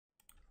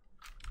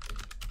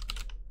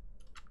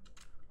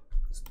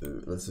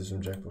Let's do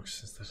some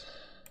Jackbox instead.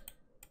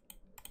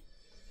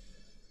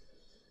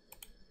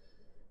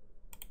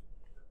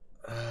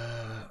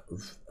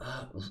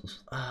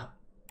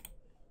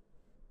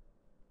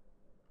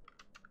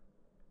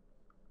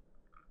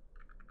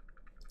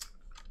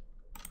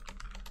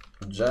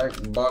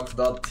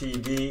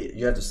 Jackbox.tv.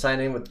 You have to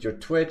sign in with your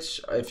Twitch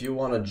if you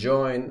want to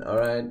join. All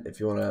right, if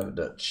you want to have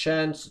the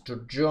chance to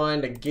join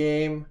the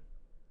game.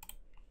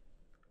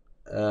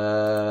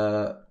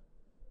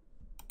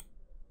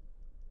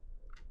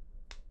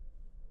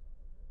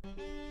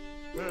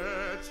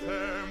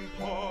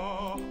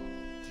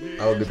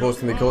 I will be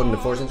posting the code in the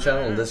Forsens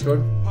channel on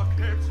Discord.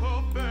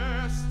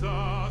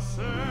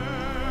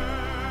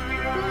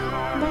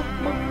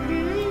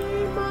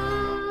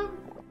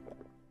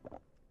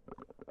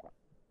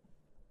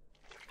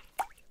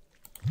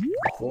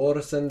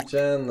 Forsen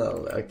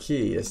channel,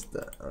 aquí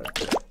está.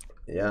 Okay.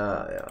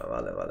 Ja,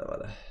 vale.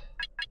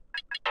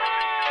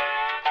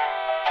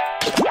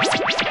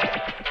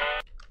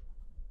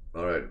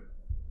 Alright,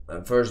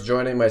 I'm first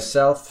joining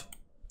myself.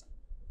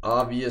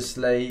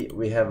 Obviously,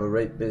 we have a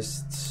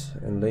rapist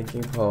in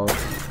Linkin Park.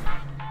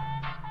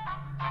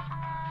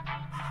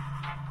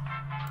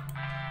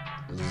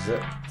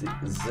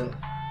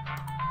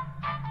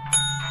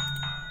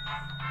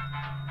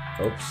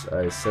 Oops,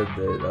 I said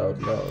that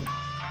out loud.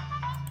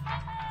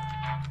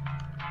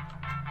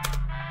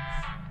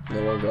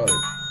 No one got it.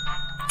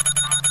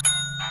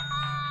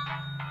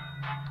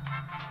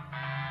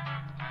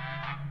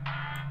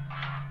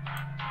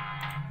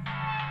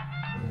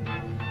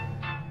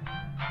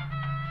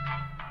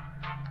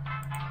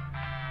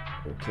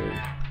 Okay.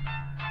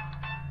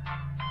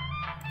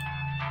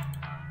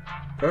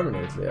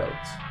 Permanently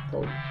out.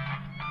 Oh.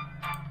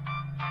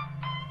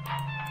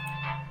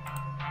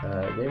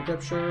 Game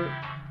capture.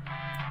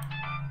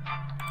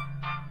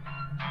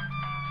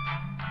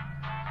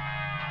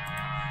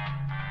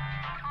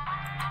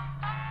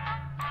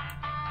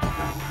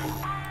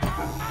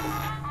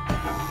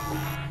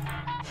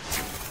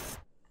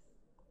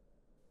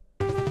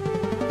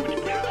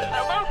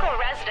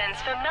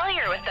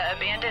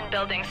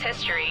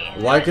 History.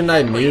 Why can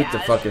I mute the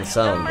fucking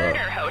sound, bro?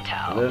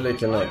 Literally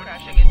cannot.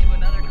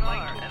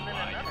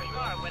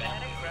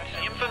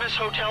 The infamous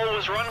hotel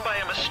was run by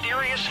a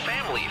mysterious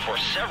family for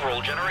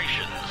several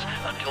generations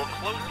until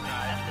close.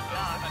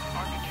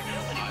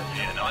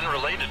 In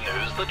unrelated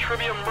news, the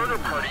trivia murder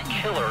party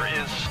killer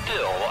is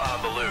still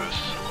on the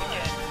loose.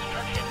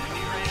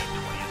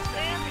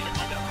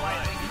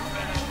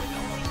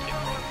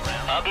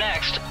 Up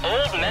next,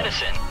 old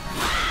medicine.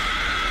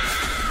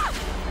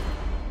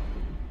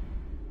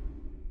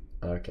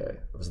 Okay,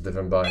 it was a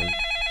different bind.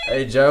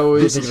 Hey Joe,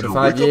 you think for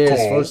 5 years,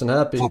 Forsen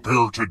happy.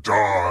 Prepare to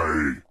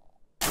die.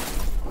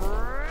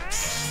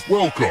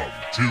 Welcome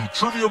to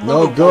Trivia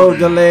No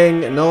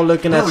googling, no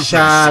looking at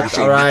chat,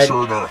 alright? I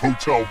can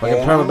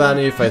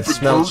permaban you if I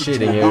smell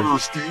cheating here.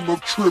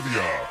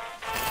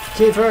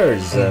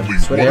 Keepers,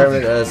 sweaty hair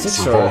with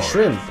 6 or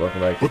shrimp, welcome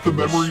back. But the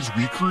memories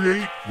we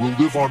create will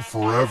live on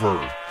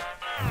forever.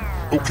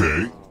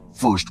 Okay,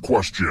 first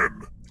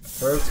question.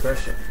 First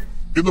question.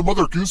 In the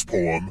Mother Goose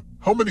poem,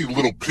 how many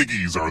little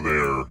piggies are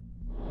there?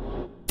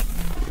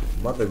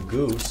 Mother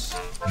Goose?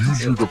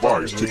 Use your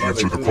device to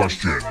answer the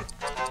question.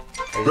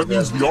 That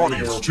means the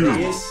audience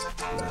too.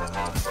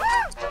 Nah.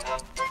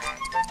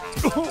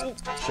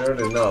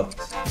 Surely not.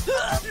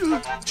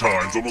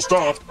 Time's almost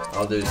up.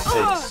 I'll do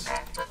 6.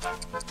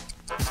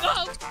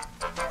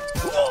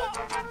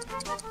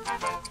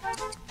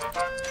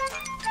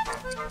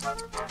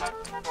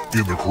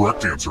 And the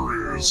correct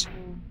answer is...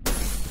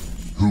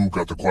 Who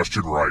got the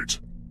question right?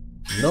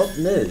 Not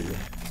me.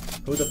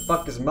 Who the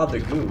fuck is Mother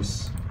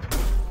Goose?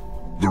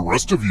 The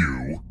rest of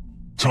you,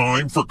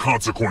 time for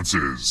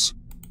consequences.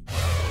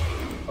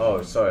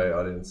 Oh, sorry,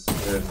 audience.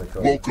 Here's the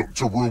code. Welcome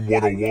to room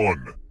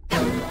 101.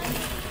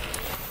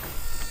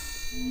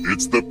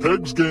 It's the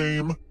Pegs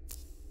game.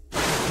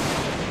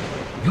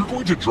 You're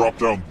going to drop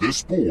down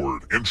this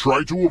board and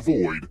try to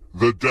avoid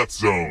the death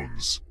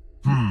zones.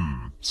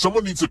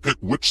 Someone needs to pick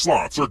which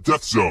slots are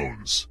death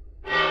zones.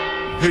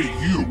 Hey,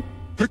 you.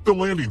 Pick the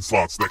landing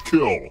slots that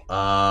kill.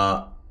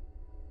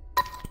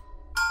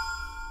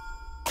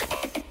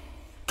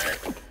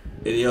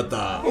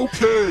 Idiota.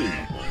 Okay.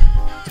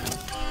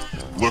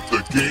 Let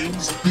the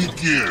games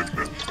begin.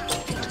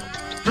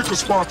 Pick a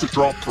spot to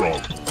drop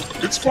from.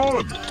 It's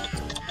fun.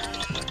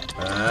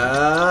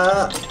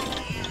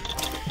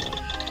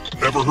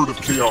 Ever heard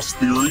of chaos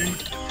theory?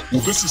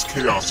 Well, this is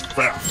chaos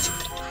fact.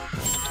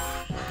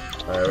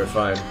 Alright, we're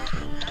fine.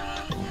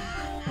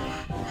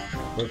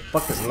 Who the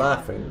fuck is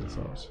laughing?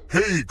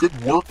 Hey, good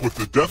work with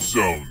the death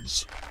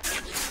zones.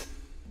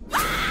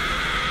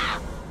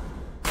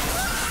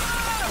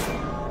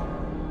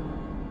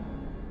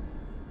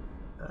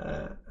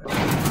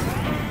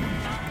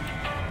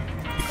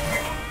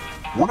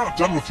 We're not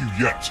done with you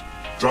yet.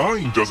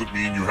 Dying doesn't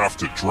mean you have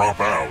to drop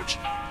out.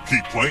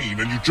 Keep playing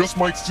and you just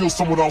might steal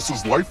someone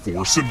else's life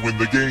force and win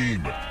the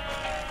game.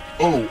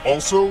 Oh,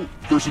 also,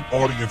 there's an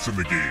audience in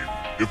the game.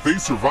 If they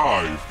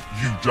survive,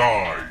 you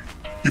die.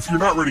 If you're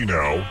not ready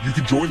now, you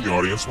can join the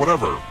audience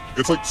whenever.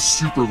 It's like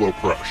super low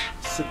pressure.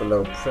 Super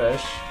low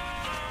pressure.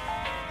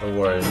 Don't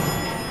worry.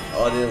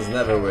 Audience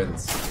never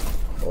wins.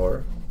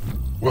 Or?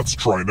 Let's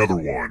try another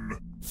one.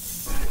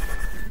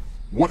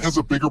 What has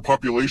a bigger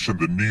population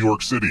than New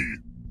York City?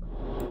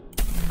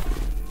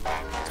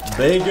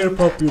 Bigger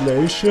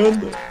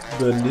population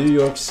than New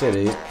York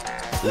City.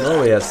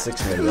 Norway has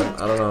 6 million.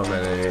 I don't know how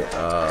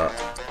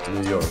many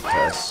New York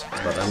has,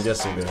 but I'm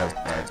guessing they have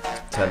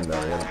like 10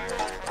 million.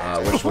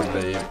 Which would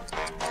be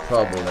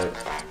probably...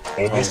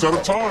 Almost out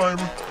of time!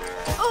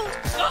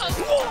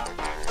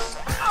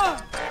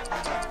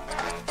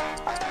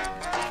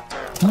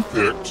 Who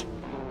picked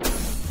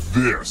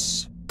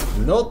this?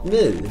 Not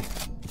me.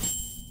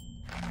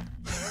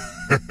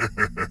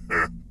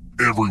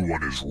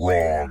 Everyone is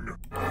wrong.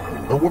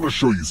 I want to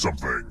show you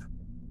something.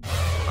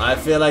 I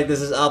feel like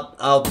this is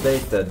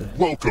outdated.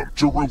 Welcome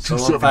to Room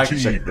Someone fact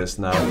 217. check this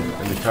now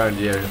in the current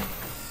year.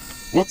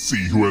 Let's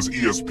see who has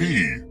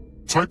ESP.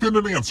 Type in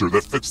an answer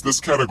that fits this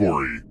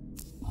category.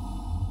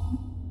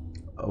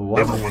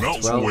 Everyone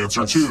else will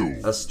answer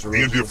too.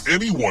 And if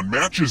anyone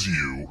matches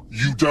you,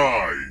 you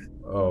die.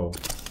 Oh.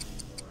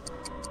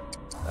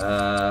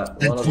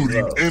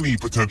 Including any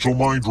potential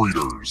mind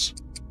readers.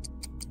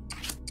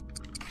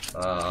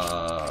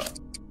 I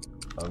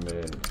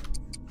mean...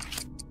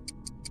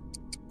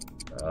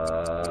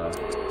 I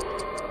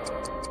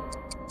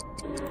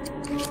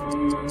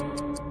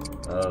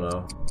don't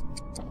know.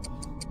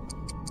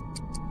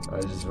 I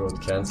just wrote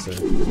cancer.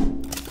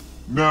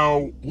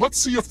 Now, let's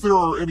see if there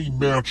are any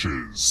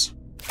matches.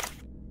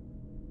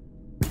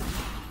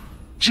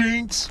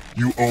 Jinx,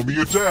 you owe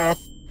me a death.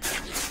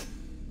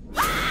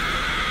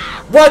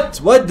 What?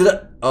 What did I...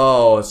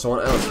 Oh,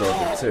 someone else wrote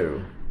it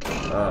too.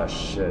 Ah,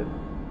 shit.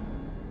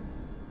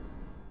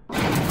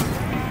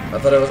 I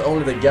thought it was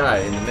only the guy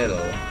in the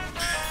middle.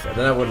 But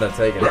then I wouldn't have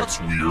taken it. That's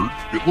weird.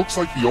 It looks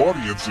like the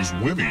audience is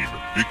winning.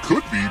 It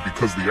could be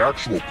because the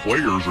actual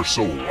players are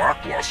so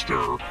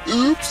lackluster.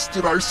 Oops,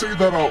 did I say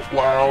that out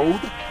loud?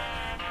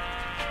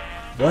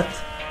 What?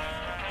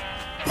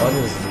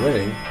 Audience is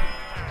winning.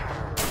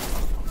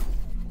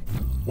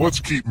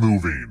 Let's keep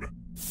moving.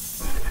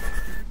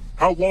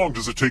 How long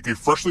does it take a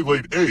freshly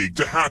laid egg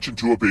to hatch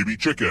into a baby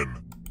chicken?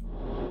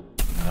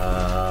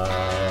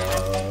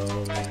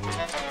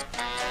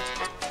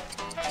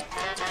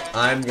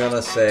 I'm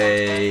gonna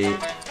say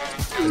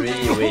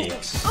 3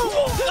 weeks.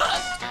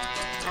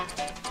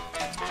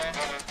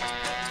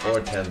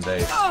 Or 10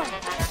 days.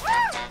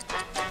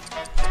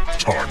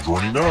 Time's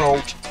running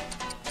out.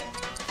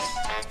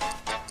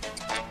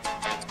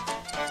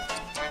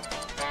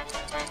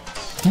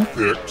 Who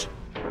picked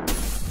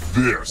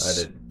this? I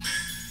did.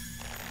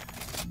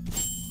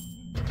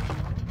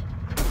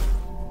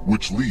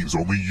 Which leaves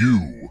only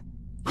you.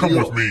 Come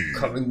with me.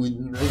 Coming with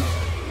me.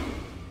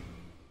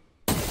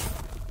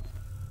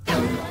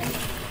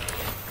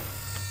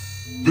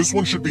 This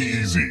one should be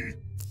easy.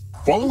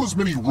 Follow as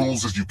many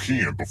rules as you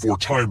can before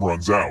time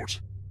runs out.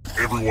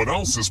 Everyone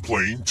else is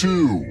playing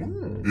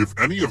too. If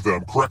any of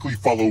them correctly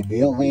follow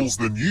more rules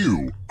than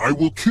you, I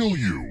will kill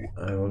you.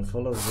 I will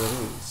follow the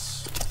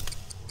rules.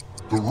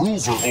 The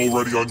rules are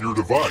already on your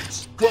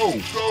device. Go,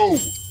 go!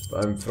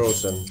 I'm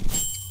frozen.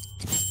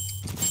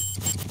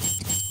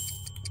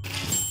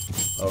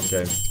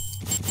 Okay.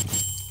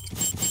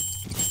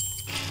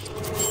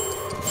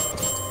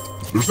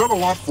 There's not a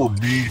lot for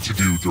me to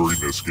do during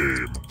this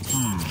game.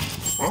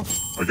 Well,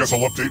 I guess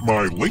I'll update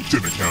my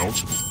LinkedIn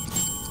account.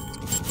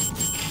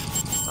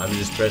 I'm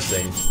just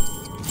pressing.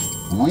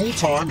 Rule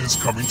time is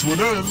coming to an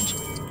end.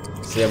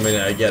 See how many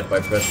I get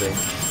by pressing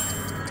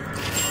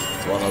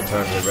one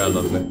alternative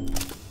randomly.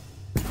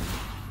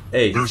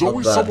 Hey, there's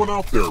always someone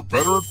out there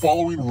better at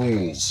following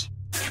rules.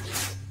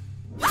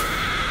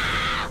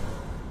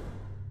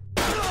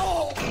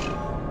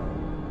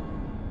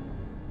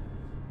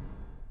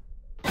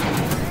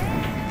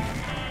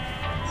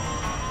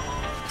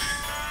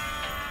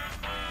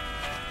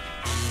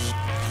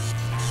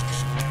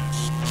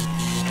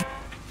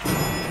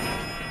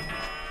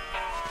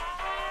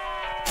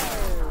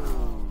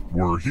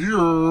 We're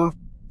here.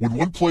 When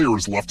one player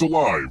is left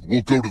alive,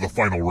 we'll go to the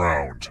final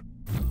round.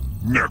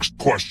 Next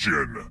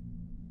question.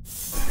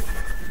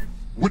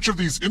 Which of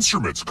these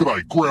instruments could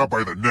I grab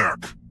by the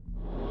neck?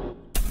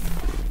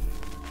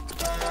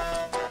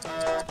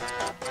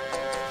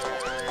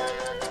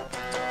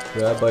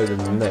 Grab by the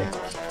neck.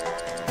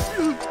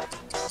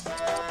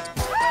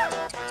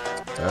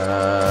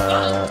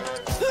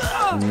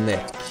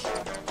 Neck.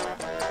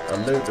 A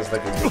lute is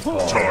like a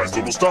guitar. Time's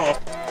almost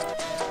stop.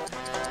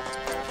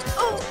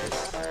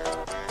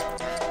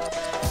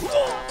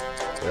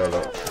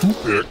 Who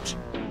picked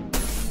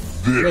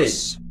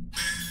this? Wait.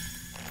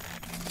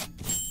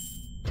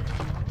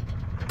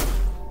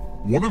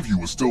 One of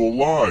you is still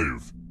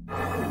alive.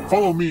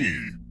 Follow me.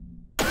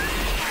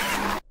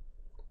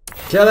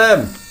 Kill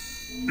him!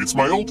 It's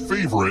my old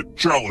favorite,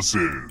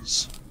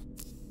 chalices.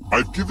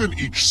 I've given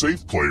each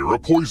safe player a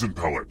poison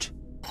pellet.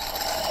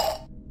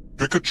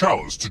 Pick a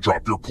chalice to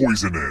drop your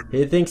poison in.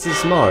 He thinks he's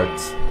smart,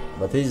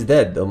 but he's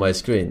dead on my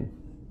screen.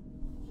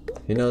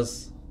 He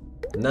knows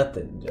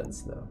nothing, Jon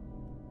Snow.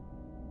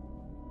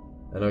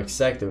 I know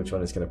exactly which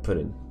one he's gonna put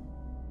in.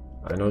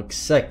 I know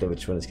exactly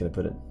which one he's gonna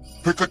put in.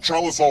 Pick a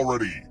chalice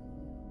already.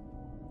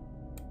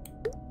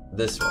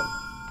 This one.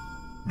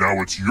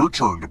 Now it's your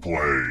turn to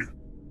play.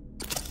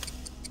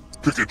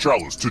 Pick a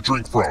chalice to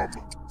drink from.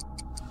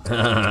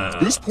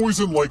 This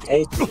poison, like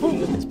all...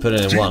 Let's put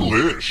it in one.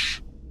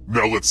 Delish.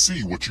 Now let's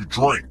see what you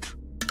drink.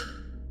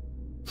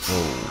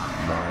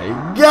 Oh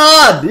my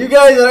god! You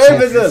guys are So if you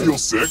imbeciles! feel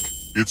sick,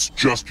 it's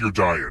just your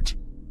diet.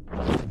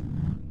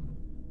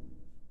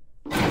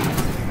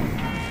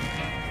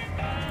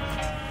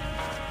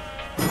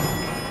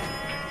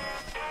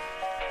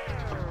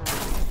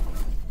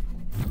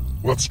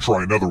 Let's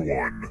try another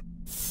one.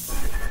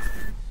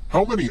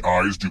 How many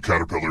eyes do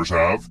caterpillars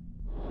have?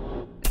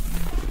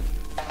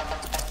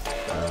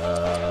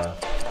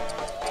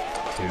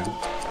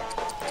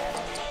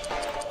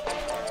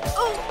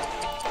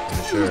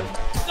 2.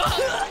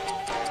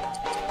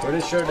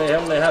 Pretty sure they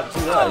only have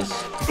 2 eyes.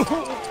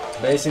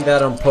 Basing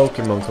that on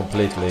Pokemon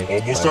completely.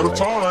 Almost out of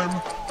time.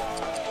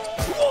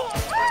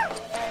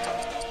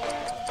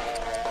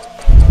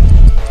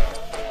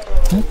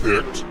 Who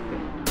picked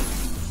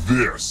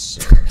this?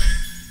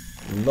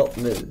 Not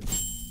me.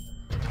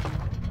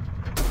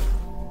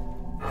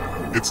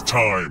 It's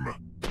time.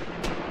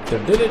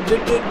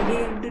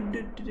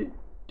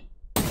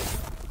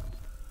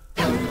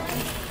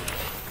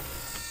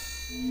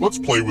 Let's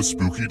play with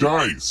spooky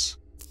dice.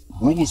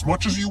 Roll as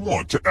much as you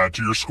want to add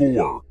to your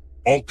score.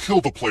 I'll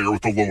kill the player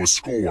with the lowest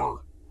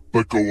score.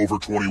 But go over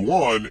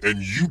 21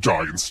 and you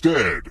die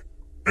instead.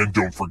 And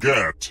don't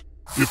forget,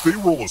 if they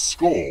roll a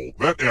skull,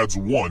 that adds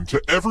 1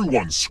 to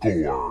everyone's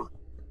score.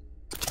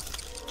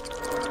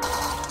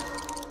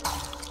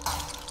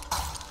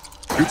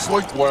 It's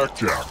like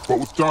blackjack, but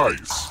with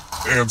dice.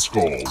 And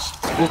skulls.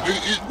 Well,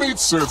 it made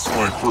sense when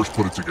I first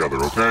put it together,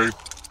 okay?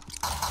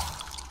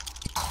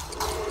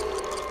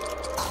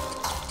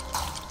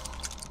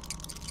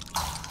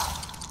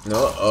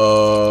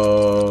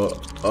 Uh-oh.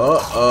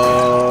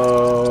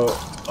 Uh-oh.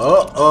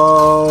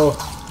 Uh-oh.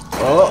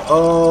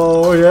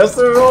 Uh-oh. He has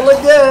to roll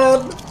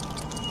again.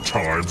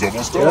 Time's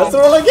almost He has up. to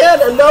roll again.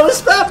 And now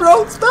it's spam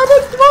roll. Spam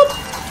it. Come on.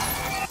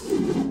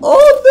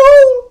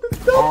 Oh, no.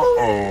 It's not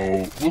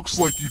Uh-oh. Looks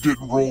like you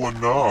didn't roll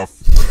enough.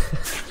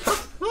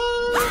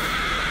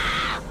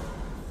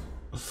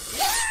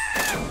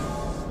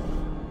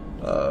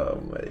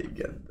 Oh my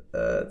god.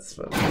 That's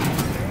funny.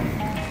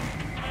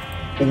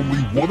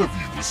 Only one of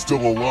you is still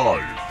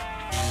alive.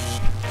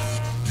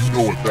 You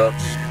know what that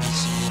means.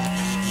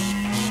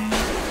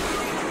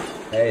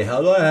 Hey,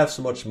 how do I have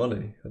so much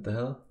money? What the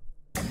hell?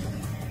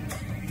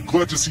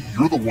 Glad to see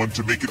you're the one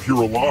to make it here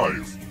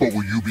alive. But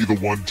will you be the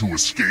one to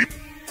escape?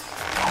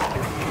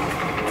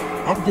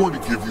 I'm going to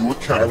give you a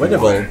category.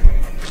 Winnable.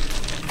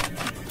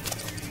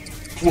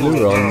 Plural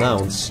Plural nouns.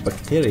 nouns.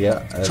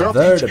 Bacteria. Tap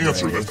each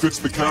answer that fits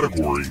the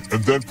category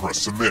and then press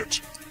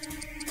submit.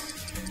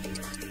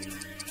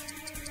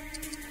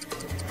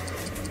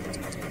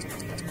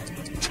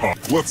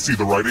 Let's see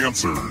the right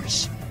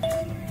answers.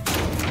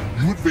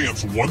 You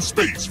advance 1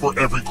 space for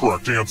every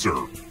correct answer.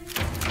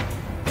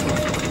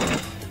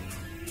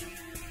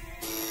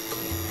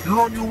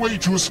 You're on your way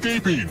to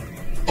escaping.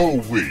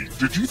 Oh wait,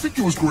 did you think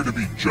it was going to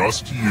be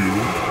just you?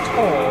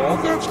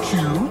 Aw, that's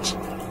cute.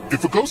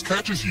 If a ghost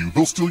catches you,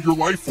 they'll steal your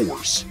life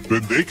force.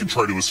 Then they can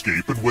try to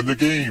escape and win the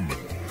game.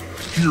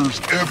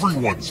 Here's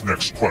everyone's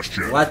next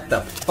question. What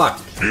the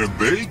fuck? And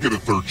they get a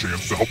 3rd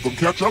chance to help them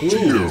catch up to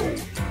you.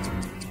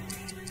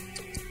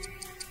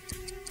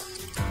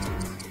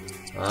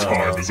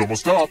 Time is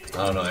almost up.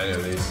 I don't know any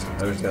of these. I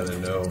just gotta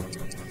know.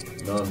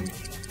 None.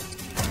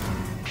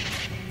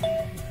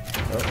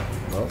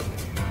 No.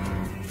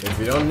 If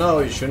you don't know,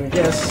 you shouldn't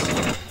guess.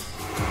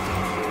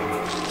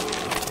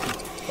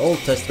 Old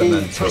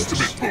Testament. Old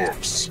Testament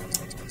books.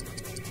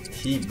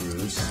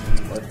 Hebrews.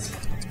 What?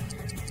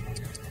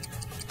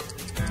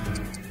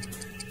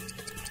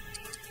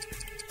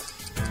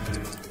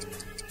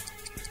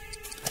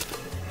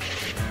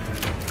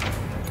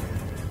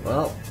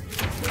 Well,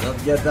 did not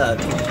get that.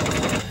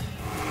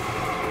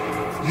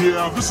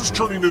 Yeah, this is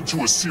turning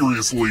into a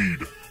serious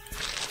lead.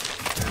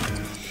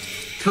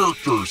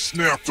 Characters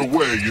snapped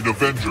away in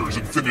Avengers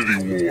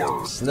Infinity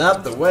War.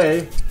 Snapped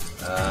away.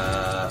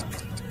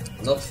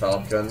 Not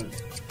Falcon.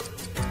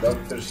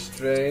 Doctor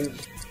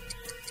Strange.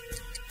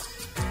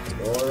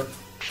 Or...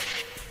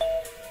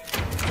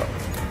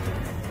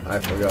 I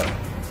forgot.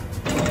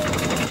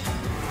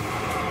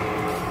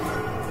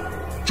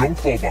 Don't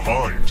fall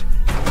behind.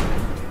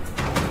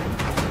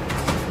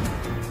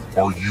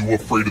 Are you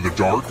afraid of the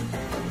dark?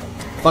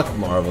 Fuck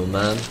Marvel,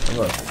 man. I'm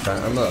not a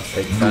fan. I'm not a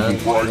fake fan. Nobel I'm not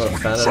a Prize-winning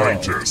fan at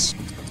scientists.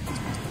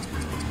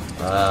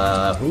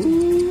 all.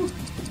 Who?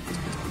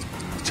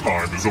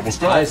 Time is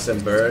almost up.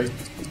 Heisenberg.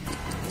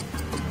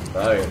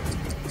 Okay.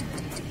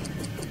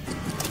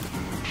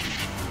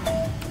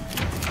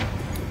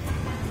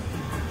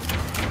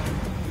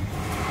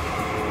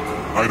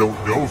 I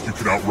don't know if you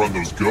can outrun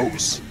those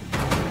ghosts.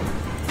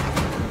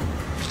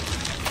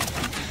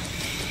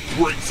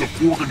 ranks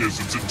of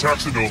organisms in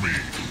taxonomy.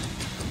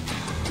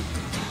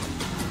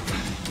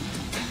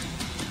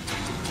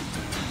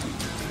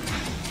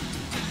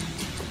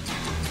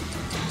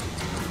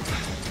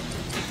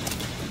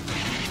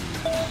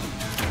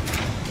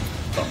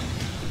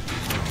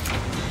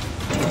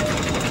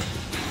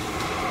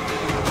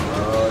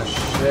 Oh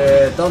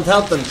shit, don't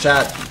help them,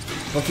 chat.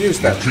 Confuse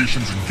them.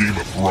 Locations in Game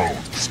of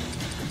Thrones.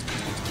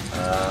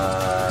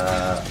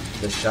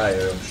 The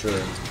Shire, I'm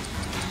sure.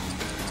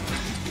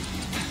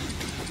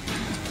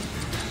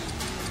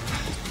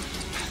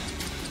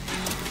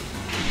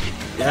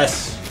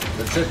 Yes,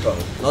 the triple,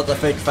 not a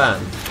fake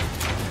fan.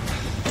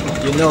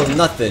 You know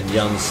nothing,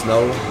 Jon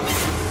Snow.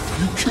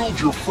 You killed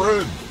your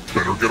friend.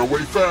 Better get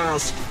away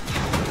fast.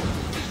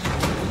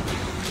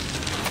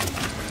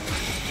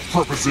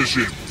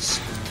 Prepositions.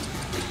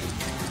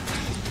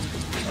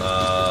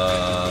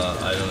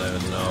 I don't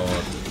even know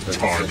what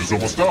Time is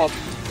almost up.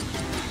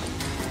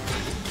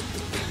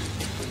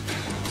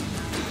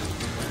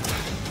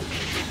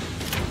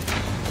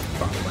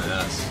 Fuck my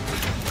ass.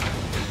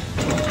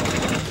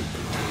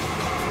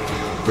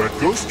 That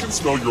ghost can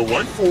smell your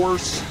life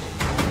force.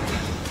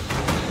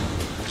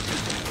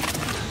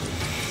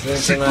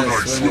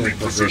 Synchronized swimming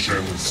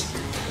positions.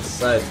 The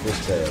side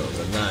fishtail,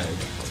 the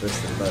knife,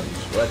 twist and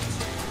lunge. What?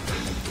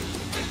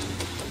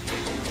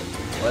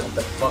 What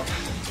the fuck?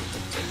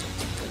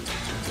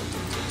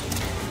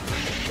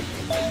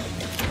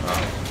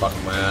 Oh, fuck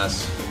my ass.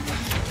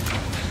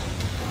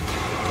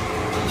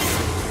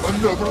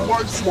 Another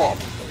life swap.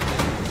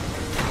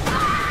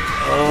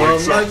 Oh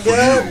Lights my out for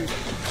god! you.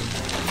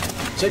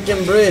 Chicken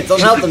breed,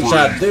 don't help them, Chicken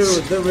chat.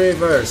 breeds. Do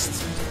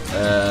reversed.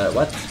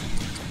 What?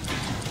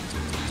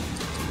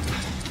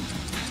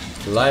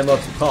 Lime up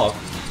cock.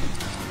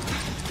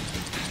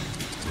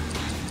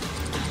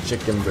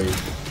 Chicken breed.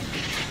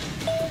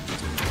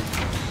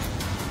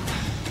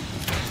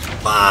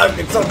 Fuck,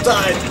 it's so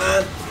tight,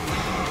 man.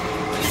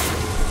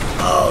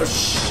 Oh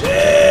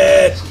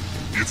shit!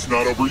 It's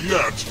not over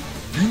yet.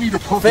 You need a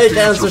perfect Fake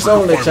answer answers for your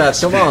only, final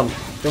chat. Come escape. on.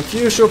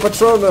 Confuse your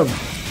patronum.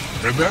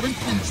 And that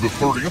includes the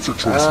third answer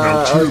choice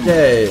now too.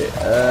 Okay.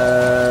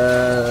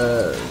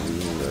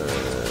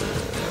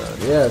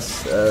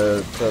 Yes.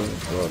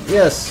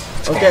 Yes.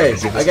 Okay.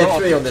 is almost I get up.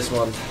 3 on this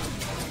one.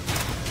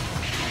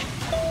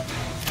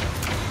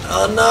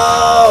 Oh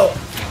no!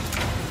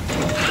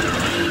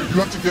 You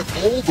have to get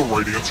all the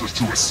right answers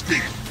to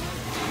escape.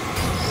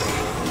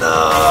 No!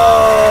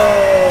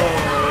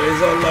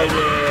 He's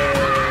unlucky.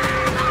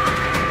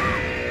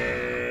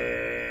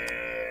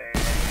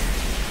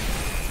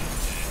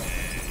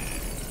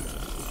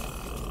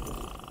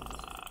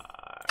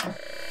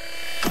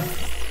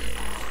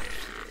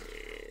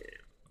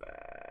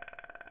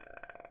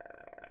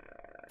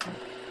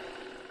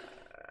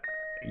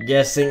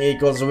 Guessing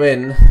equals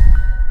win.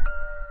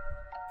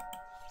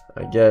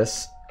 I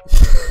guess.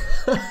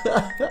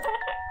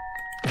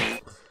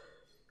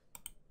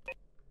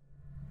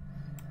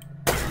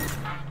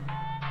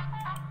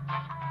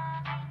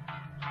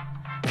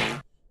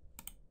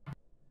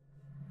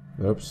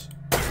 Oops.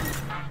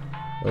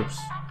 Oops.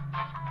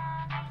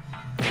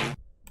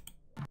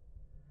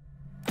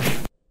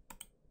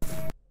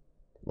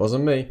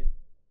 Wasn't me.